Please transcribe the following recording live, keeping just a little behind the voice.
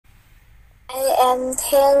am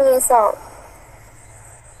 10 years old.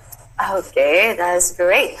 Okay, that's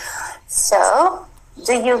great. So,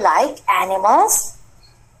 do you like animals?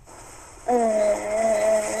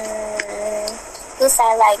 Yes,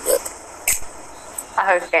 I like it.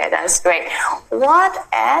 Okay, that's great. What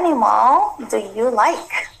animal do you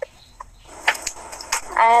like?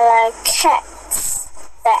 I like cats.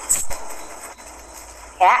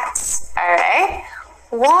 Cats, alright.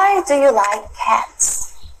 Why do you like cats?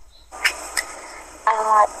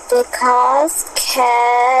 Because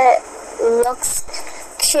cat looks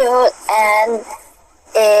cute and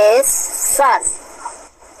is fun.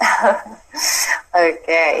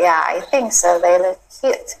 Okay, yeah, I think so. They look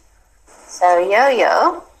cute. So,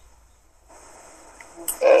 Yo-Yo.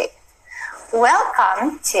 Okay.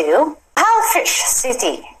 Welcome to Palfish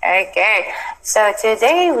City. Okay, so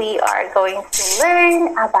today we are going to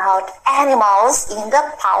learn about animals in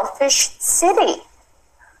the Palfish City.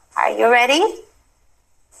 Are you ready?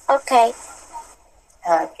 Okay.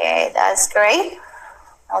 Okay, that's great.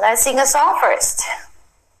 Now let's sing a song first.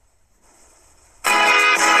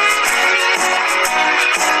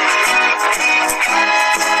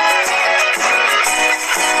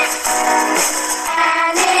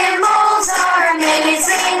 Animals are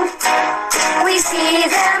amazing. We see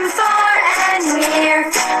them far and near.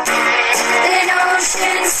 In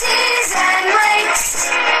oceans, seas and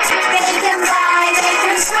lakes. They can fly, they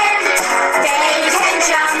can swim, they can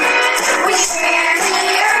jump. We share the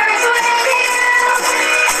earth with you.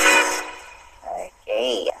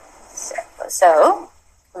 Okay, so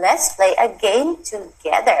let's play a game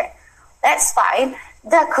together. Let's find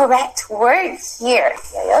the correct word here.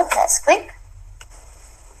 Yo-Yo, let's click.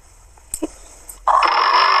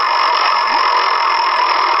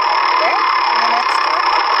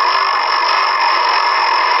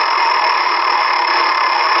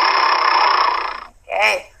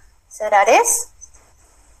 Okay, so that is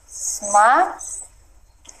smile.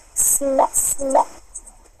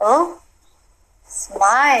 Oh,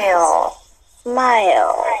 smile.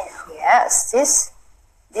 Yes,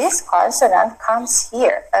 this consonant comes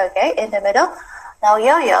here, okay, in the middle. Now,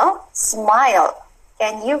 Yo-Yo, smile.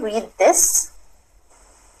 Can you read this?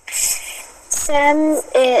 Sam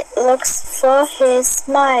looks for his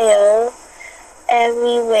smile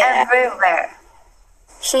everywhere. Everywhere.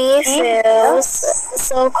 He feels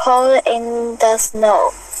so cold in the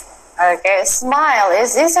snow. Okay, smile.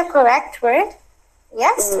 Is this a correct word?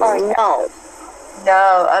 Yes or No.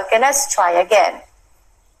 No. Okay, let's try again.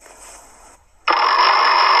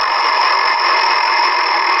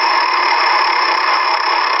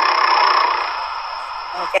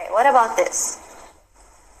 Okay, what about this?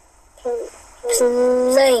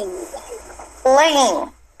 Plain.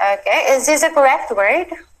 Plain. Okay, is this a correct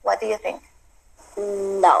word? What do you think?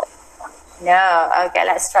 No. No. Okay,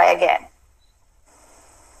 let's try again.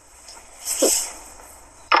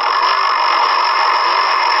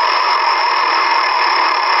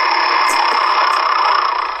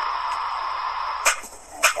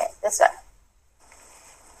 Okay, this one.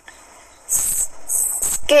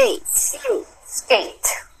 Skate. Skate.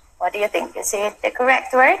 What do you think? Is it the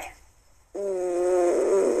correct word?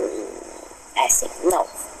 I think no.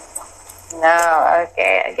 No.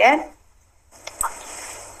 Okay, again.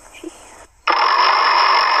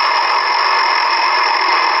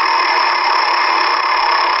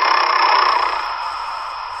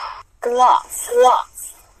 Glove.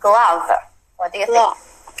 What do you think?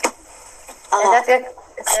 Is that the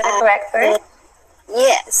correct word?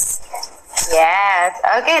 Yes. Yes.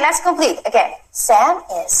 Okay, let's complete. Okay. Sam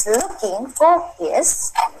is looking for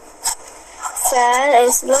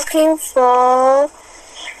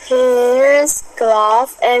his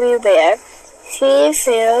glove everywhere. He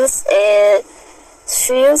feels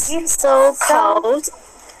so cold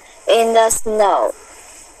in the snow.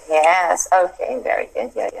 Yes. Okay, very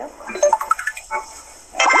good. Yeah.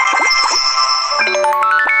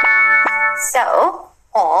 So,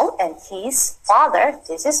 Paul and his father,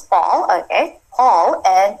 this is Paul, okay? Paul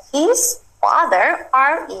and his father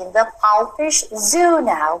are in the Palfish Zoo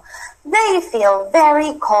now. They feel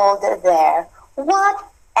very cold there. What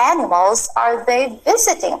animals are they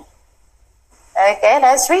visiting? Okay,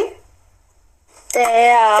 let's read. They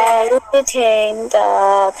are visiting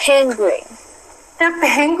the penguin. The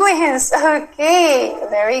penguins. Okay,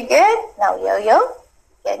 very good. Now, Yo-Yo,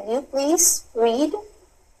 can you please read?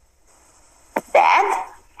 Dad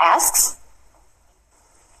asks,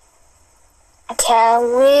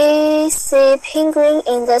 Can we see penguin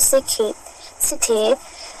in the city?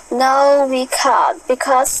 No, we can't,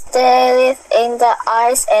 because they live in the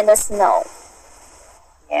ice and the snow.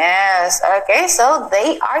 Yes, okay, so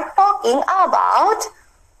they are talking about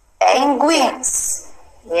penguins. Penguins.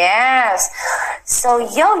 Yes. So,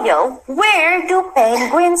 Yo-Yo, where do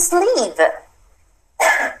penguins live?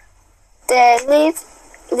 They live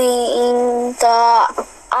in the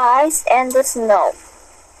ice and the snow.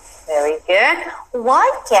 Very good. Why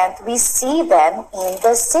can't we see them in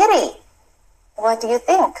the city? What do you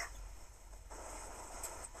think?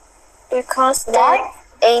 Because they live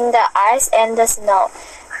in the ice and the snow.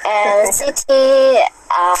 And city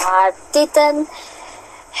didn't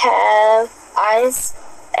have ice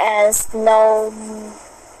and snow.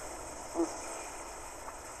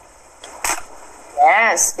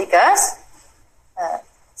 Yes, because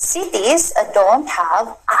cities don't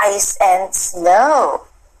have ice and snow.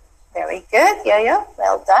 Very good, Yo-Yo.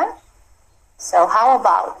 Well done. So how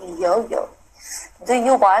about Yo-Yo? Do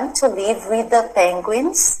you want to live with the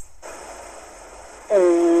penguins?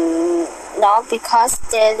 No, because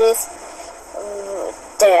they live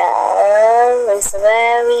there is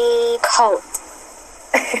very cold.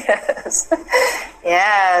 Yes.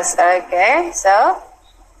 Yes, okay. So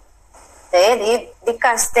they live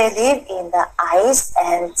because they live in the ice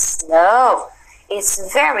and snow.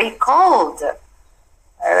 It's very cold.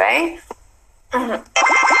 All right. Now,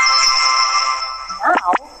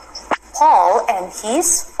 Paul and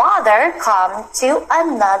his father come to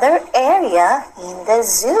another area in the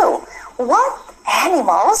zoo. What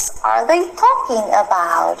animals are they talking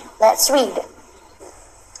about? Let's read.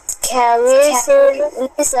 Can we see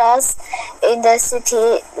lizards in the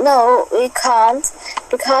city? No, we can't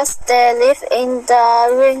because they live in the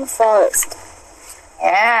rainforest.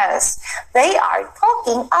 Yes, they are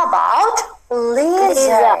talking about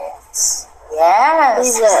lizards.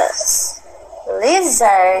 Yes.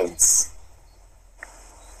 Lizards.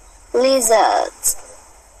 Lizards.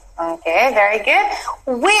 Okay, very good.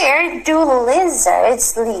 Where do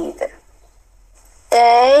lizards live?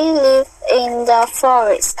 They live in the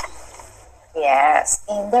forest. Yes,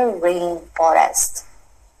 in the rainforest.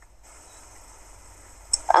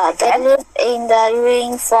 They live in the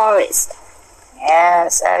rainforest.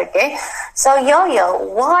 Yes, okay. So,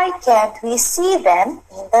 Yo-Yo, why can't we see them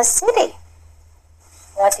in the city?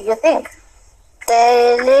 What do you think?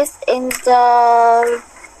 They live in the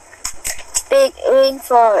big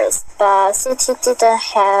rainforest, but city didn't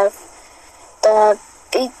have the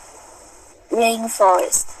big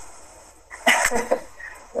rainforest.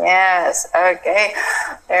 Yes, okay.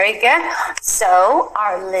 Very good. So,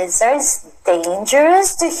 are lizards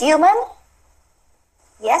dangerous to human?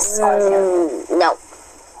 Yes or no? No.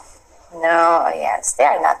 No, yes, they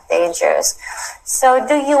are not dangerous. So,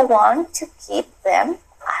 do you want to keep them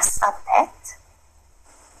as a pet?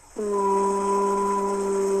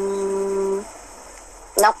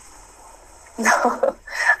 No. No.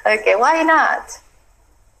 Okay, why not?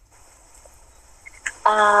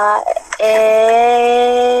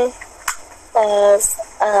 It is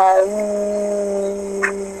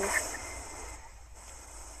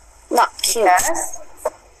not cute. Yes.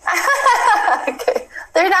 Okay,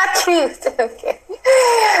 they're not cute. Okay.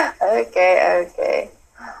 Okay.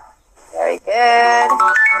 Very good.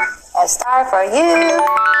 A star for you.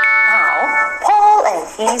 Now, Paul and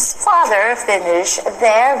his father finish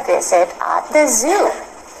their visit at the zoo.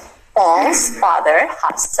 Paul's father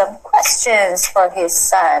has some questions for his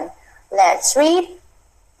son. Let's read.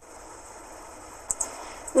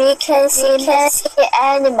 We can see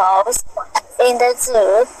animals in the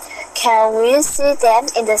zoo. Can we see them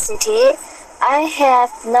in the city? I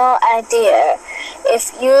have no idea.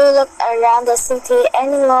 If you look around the city,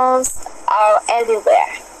 animals are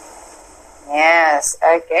everywhere. Yes,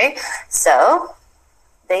 okay. So,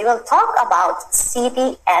 they will talk about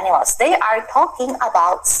city animals. They are talking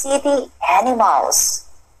about city animals.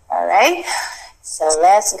 All right? So,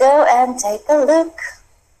 let's go and take a look.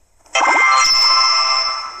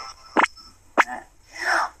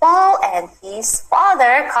 Paul and his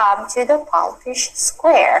father come to the Palfish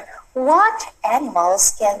Square. What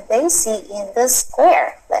animals can they see in the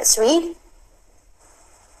square? Let's read.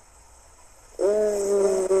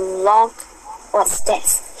 What's this?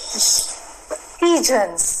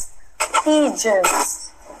 Pigeons. Pigeons.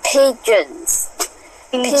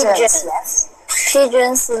 Yes.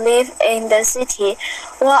 Pigeons live in the city.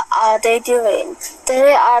 What are they doing?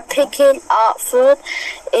 They are picking up food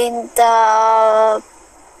in the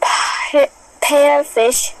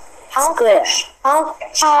Palfish Square.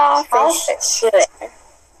 Palfish Square.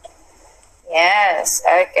 Yes,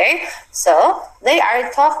 okay. So, they are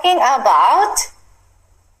talking about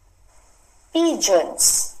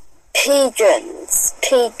pigeons. Pigeons.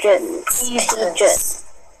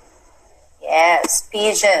 Yes,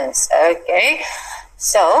 pigeons. Okay.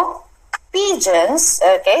 So, pigeons,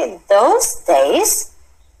 okay, those days,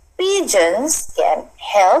 pigeons can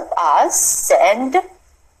help us send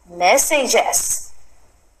messages.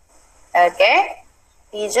 Okay,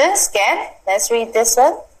 pigeons can, let's read this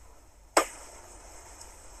one.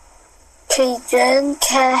 Pigeon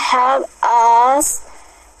can help us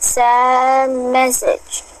send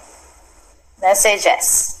messages.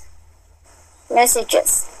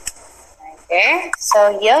 Okay,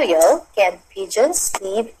 so Yo-Yo, can pigeons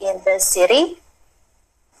live in the city?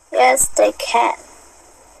 Yes, they can.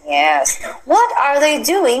 Yes. What are they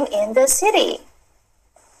doing in the city?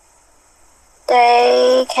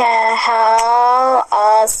 They can help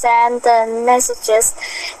us send the messages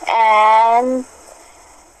and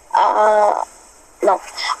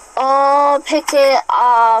or picking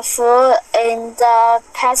up food in the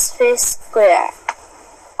Pacific Square.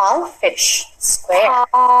 Palfish Square.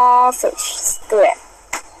 Palfish Square.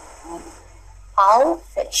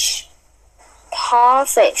 Palfish.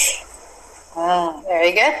 Palfish.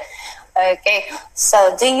 Very good. Okay,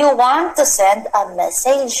 so do you want to send a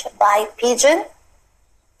message by pigeon?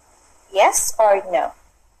 Yes or no?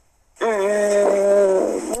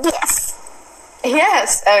 Yes.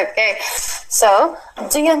 Yes, okay. So,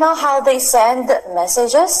 do you know how they send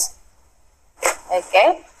messages?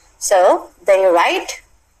 Okay, so they write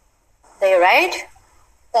The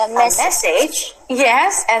a message,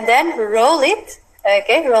 yes, and then roll it.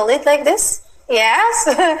 Okay, roll it like this. Yes,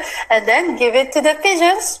 and then give it to the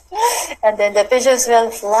pigeons, and then the pigeons will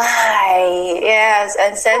fly. Yes,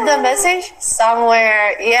 and send the message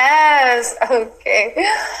somewhere. Yes, okay.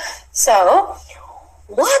 So,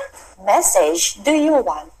 what message do you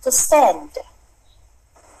want to send?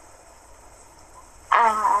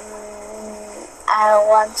 I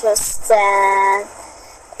want to send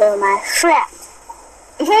to my friend.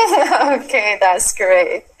 Okay, that's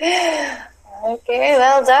great. Okay,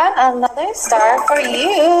 well done. Another star for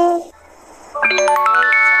you.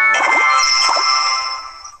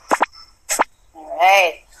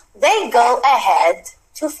 Alright. They go ahead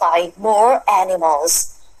to find more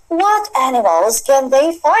animals. What animals can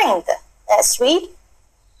they find? Let's read.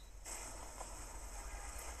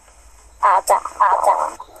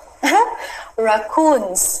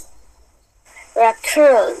 Raccoons.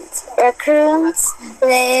 Raccoons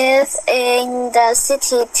live in the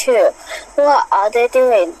city too. What are they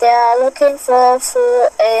doing? They are looking for food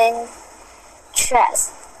in trash.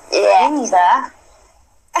 Yeah.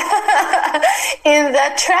 In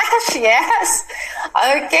the trash, yes.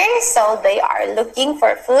 Okay, so they are looking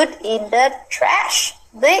for food in the trash.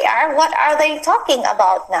 What are they talking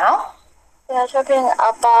about now? We are talking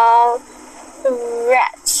about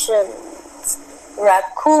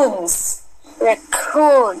raccoons. Okay.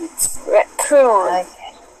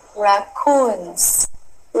 Raccoons.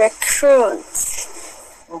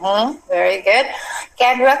 Very good.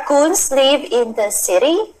 Can raccoons live in the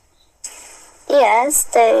city? Yes,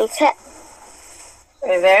 they can.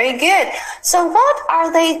 Very good. So what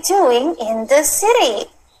are they doing in the city?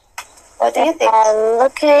 What do you think? They are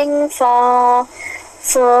looking for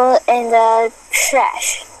food in the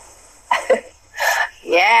trash.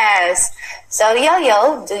 Yes. So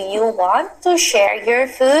Yo-Yo, do you want to share your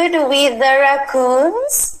food with the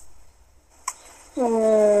raccoons?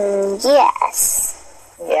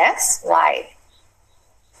 Yes. Yes. Why?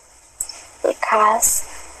 Because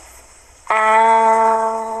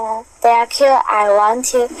they are cute. I want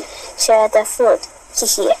to share the food.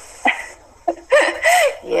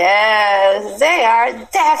 Yes, they are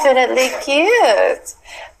definitely cute.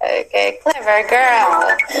 Okay, clever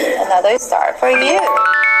girl. Another star for you.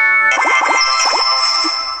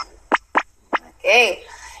 Okay,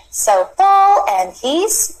 so Paul and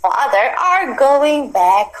his father are going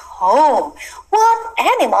back home. What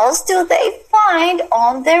animals do they find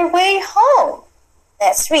on their way home?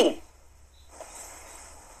 Let's read.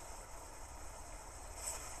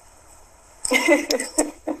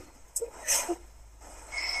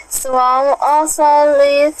 Swan also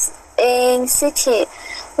lives in city.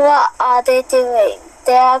 What are they doing?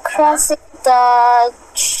 They are crossing the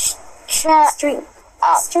street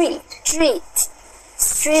to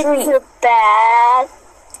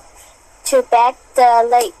back the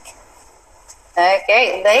lake.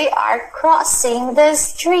 Okay, they are crossing the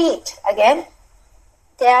street. Again?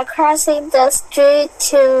 They are crossing the street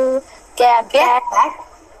to get back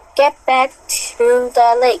to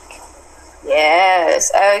the lake.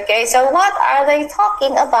 Yes. Okay, so what are they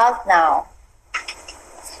talking about now?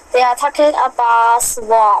 They are talking about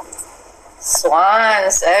swans.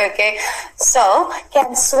 Swans. Okay. So,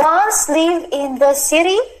 can swans live in the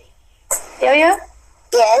city? Yo-Yo?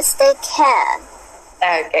 Yes, they can.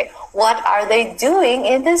 Okay. What are they doing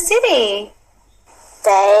in the city?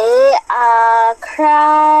 They are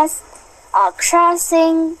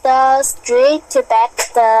crossing the street to back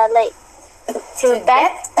the lake. To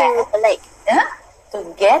the lake. Yeah?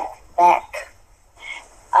 To get back.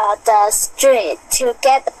 The street to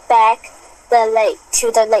get back the lake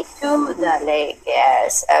to the lake. To the lake,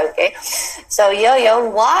 yes. Okay. So Yo-Yo,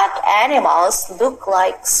 what animals look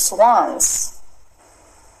like swans?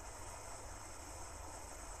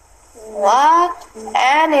 What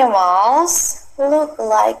animals look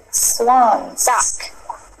like swans? Duck.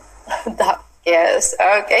 Duck, yes.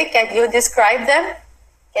 Okay, can you describe them?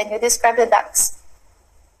 Can you describe the ducks?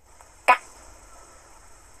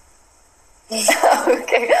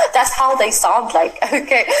 Okay, that's how they sound like.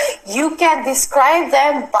 Okay, you can describe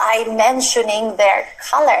them by mentioning their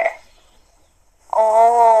color.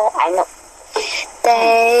 Oh, I know.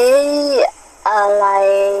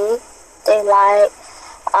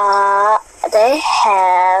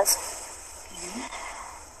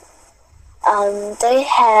 They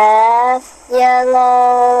have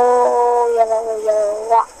yellow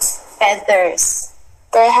what? Feathers.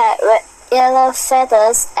 They have yellow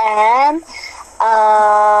feathers and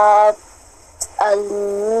a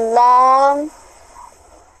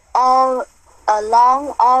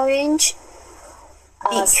long orange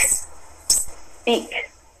Beak.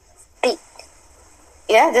 beak.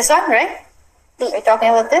 Yeah, this one, right? Beak. Are you talking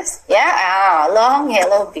about this? Yeah, long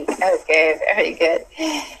yellow beak. Okay, very good.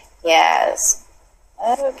 Yes.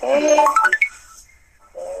 Okay.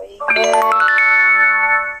 Very good.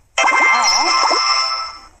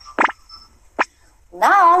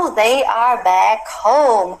 Now they are back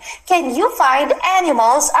home. Can you find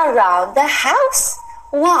animals around the house?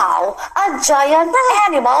 Wow, a giant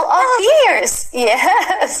animal appears.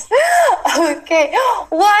 Yes. Okay,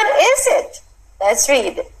 what is it? Let's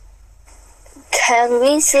read. Can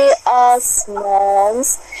we see a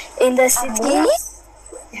mouse in the city?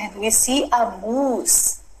 Can we see a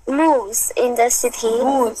moose? Moose in the city?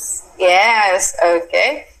 Moose. Yes,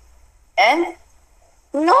 okay. And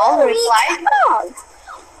No, all we replied, can't.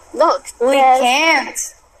 Look, we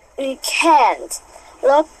can't. We can't.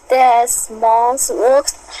 Look, there's mouse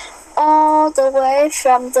walked all the way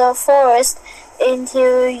from the forest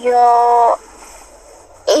into your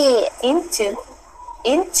into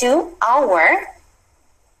our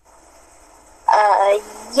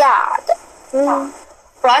yard.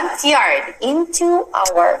 front yard. Into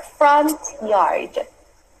our front yard.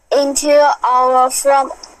 Into our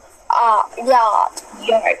front yard.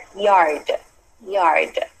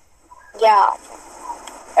 Yard.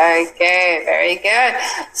 Okay, very good.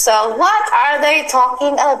 So what are they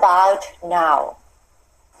talking about now?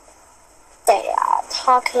 They are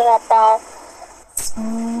talking about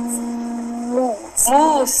moose.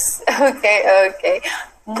 Moose. Okay.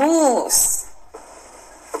 Moose.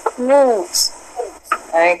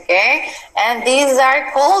 Okay. And these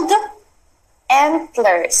are called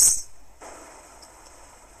antlers.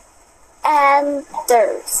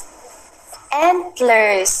 Antlers.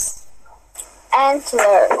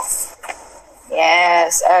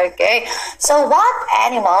 Yes, okay. So what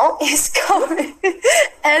animal is called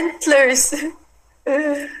antlers?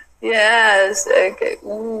 Yes, okay.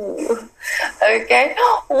 Ooh. Okay.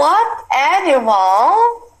 What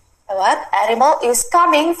animal is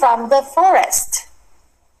coming from the forest?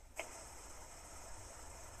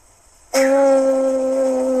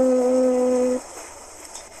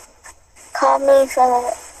 Coming from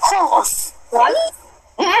a horse, right?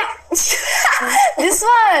 This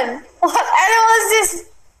one. What animal is this?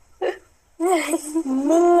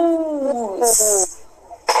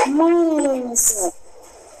 Moose.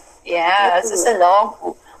 Yeah, this is a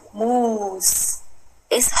long moose.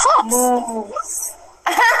 It's horse. Moose.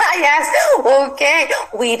 Yes, okay.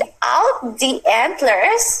 Without the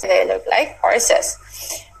antlers, they look like horses.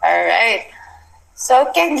 All right. So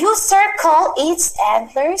can you circle its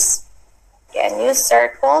antlers? Can you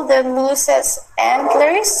circle the moose's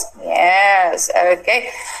antlers? Yes,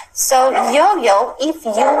 okay. So Yo-Yo, if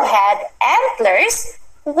you had antlers,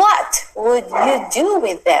 what would you do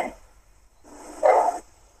with them?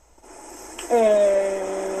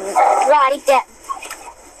 Ride them.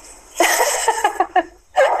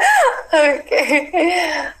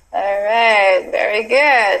 Okay. All right, very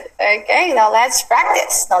good. Okay, now let's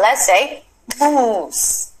practice. Now let's say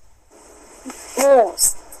moose.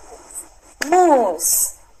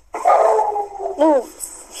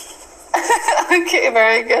 Okay,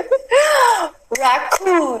 very good.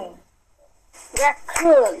 Raccoon.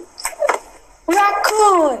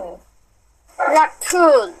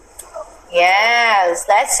 Yes,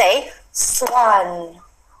 let's say swan.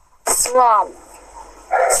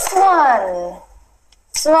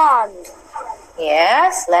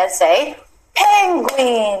 Yes, let's say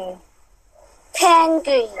penguin.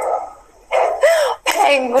 Penguin.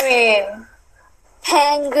 Penguin.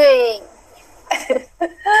 Penguin.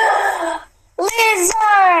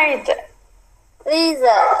 Lizard.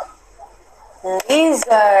 Lizard.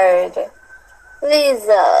 Lizard.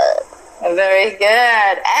 Lizard. Very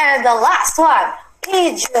good. And the last one,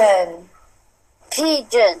 pigeon.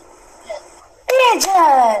 Pigeon.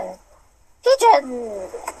 Pigeon. Pigeon.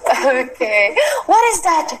 Okay. What is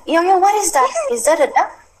that? Yo-yo, what is that? Is that a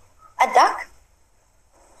duck? A duck?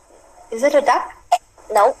 Is it a duck?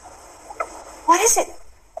 No. What is it?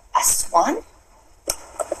 A swan?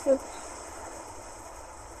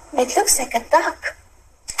 It looks like a duck.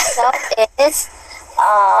 No, it's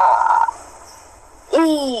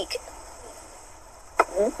egg.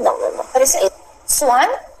 No. What is it? Swan?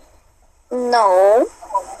 No.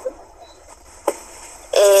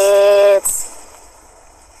 It's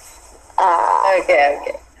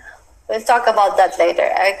Okay. We'll talk about that later.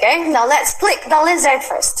 Okay. Now let's click the lizard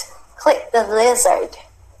first. Click the lizard.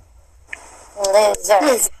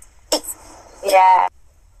 Lizard. Yeah.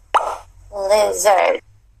 Lizard.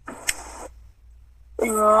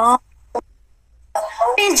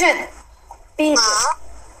 Pigeon. Pigeon.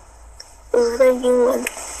 Goose.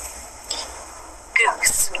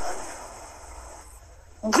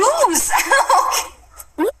 Goose.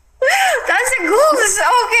 Okay. That's a goose.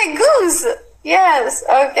 Okay, goose. Yes.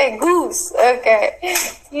 Okay, goose. Okay.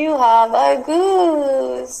 You have a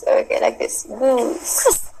goose. Okay, like this.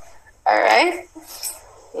 Goose. All right.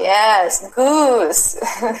 Yes, goose.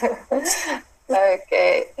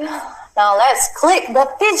 Okay. Now let's click the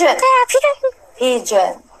pigeon.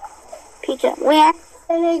 Pigeon. Pigeon. Where?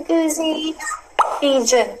 Hello, goosey.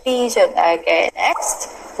 Pigeon. Okay, next.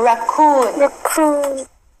 Raccoon. Raccoon.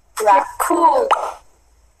 Raccoon.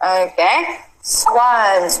 Okay.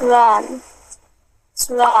 Swan.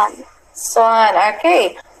 Swan.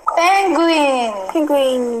 Okay. Penguin.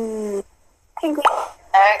 Penguin.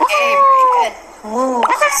 Okay, very good.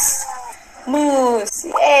 Moose.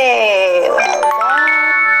 Yay.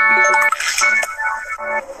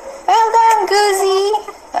 Well done, Goosey.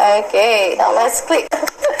 Okay, now let's click.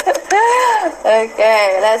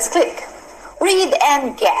 Okay, let's click. Read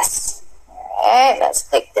and guess. Alright, let's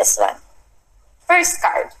click this one. First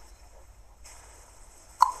card.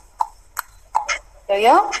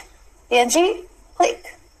 Yo-yo, PNG,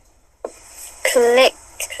 click. Click.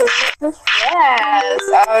 Yes,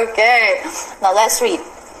 okay. Now let's read.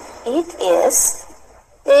 It is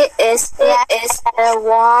a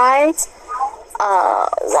white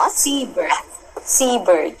what? Seabird.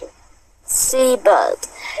 Seabird.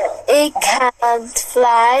 It can't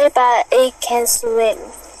fly, but it can swim.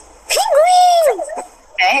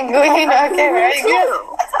 Penguin. Okay, very good.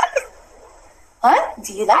 Huh?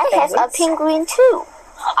 Do you like I have a penguins? penguin too.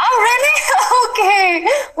 Oh, really? Okay.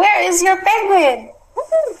 Where is your penguin?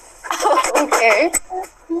 Okay.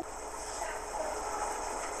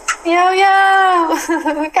 Yo,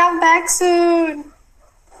 come back soon.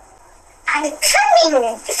 I'm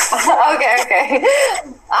coming. Okay.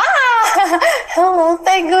 Ah, hello,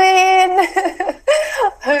 penguin.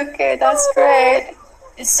 Okay, that's great.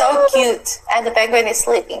 It's so cute, and the penguin is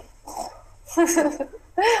sleeping. The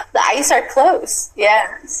eyes are closed.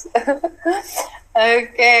 Yes.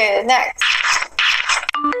 Okay, next.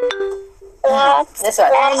 This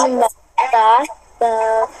one. And that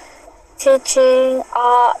the teaching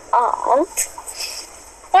are out.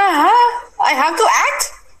 I have to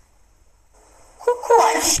act?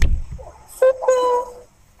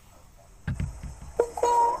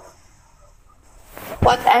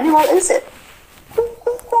 What animal is it?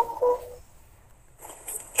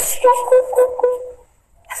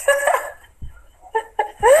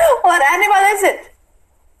 What animal is it?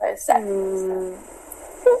 Where's that?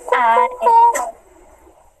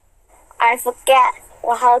 I forget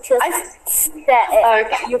how to say it.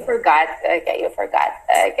 Okay, you forgot.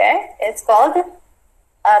 Okay, it's called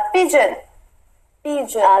a pigeon.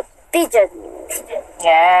 Pigeon.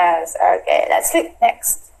 Yes. Okay, let's click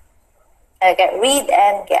next. Okay, read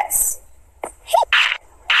and guess.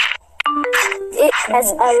 It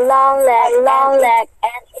has a long leg,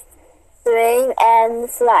 and swing and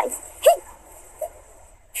fly.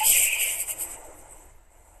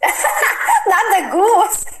 Not the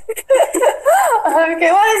goose.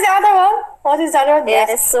 Okay, what is the other one?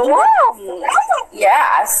 Yes, swan.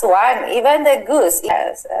 Yeah, a swan. Even the goose.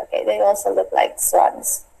 Yes. Okay, they also look like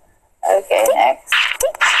swans. Okay, next.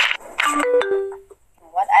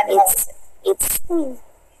 What animal is it? It's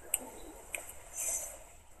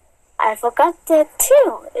I forgot it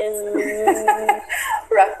too.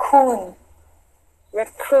 Raccoon.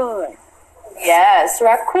 Raccoon. Yes,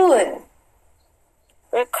 raccoon.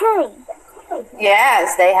 Raccoon.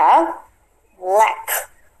 Yes, they have black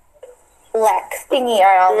thingy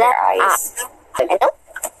around their eyes.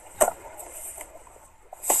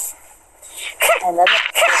 And then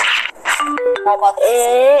how about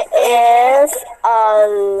It is a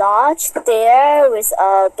large deer with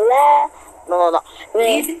a black,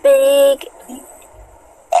 with big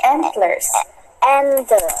antlers?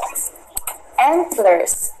 antlers.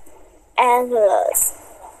 Antlers. Antlers.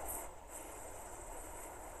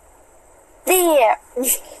 Deer.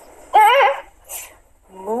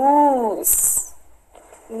 Moose.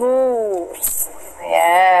 Moose.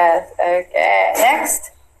 Yes, okay.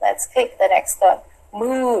 Next, let's click the next one.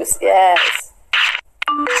 Moose, yes.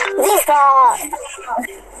 Lizard.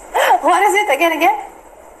 What is it again?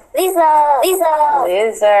 Lizard.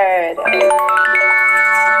 Lizard.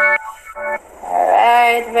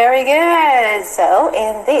 Alright, very good. So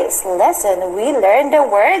in this lesson, we learned the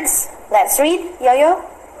words. Let's read, Yo-Yo.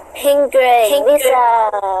 Penguin.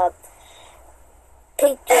 Lizard.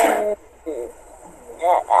 Pigeon.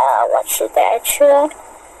 What should I choose?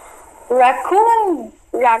 Raccoon.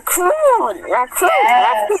 Raccoon.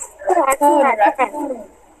 Yes. Raccoon.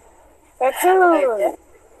 Raccoon.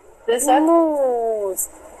 This one? Moose.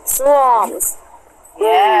 Swans.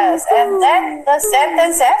 Yes. And then the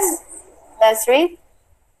sentences. Let's read.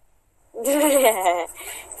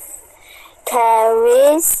 Can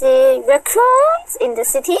we see raccoons in the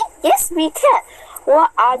city? Yes, we can.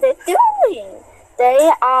 What are they doing?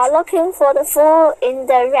 They are looking for the food in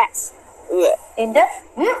the trash. Yeah. In the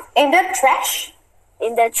trash.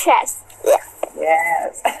 In the trash. Yeah.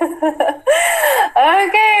 Yes. Okay,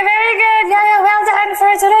 very good. Yeah, well done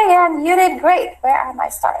for today, and you did great. Where are my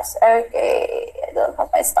stars? Okay, I don't have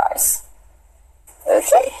my stars.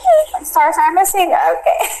 Okay, my stars are missing.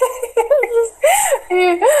 Okay.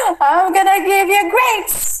 I'm gonna give you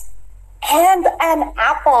grapes and an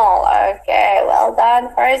apple. Okay, well done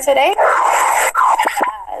for today.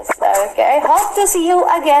 Yes, okay. Hope to see you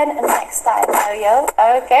again next time, Yo-Yo.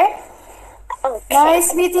 Okay. Okay.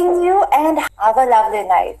 Nice meeting you and have a lovely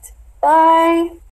night. Bye.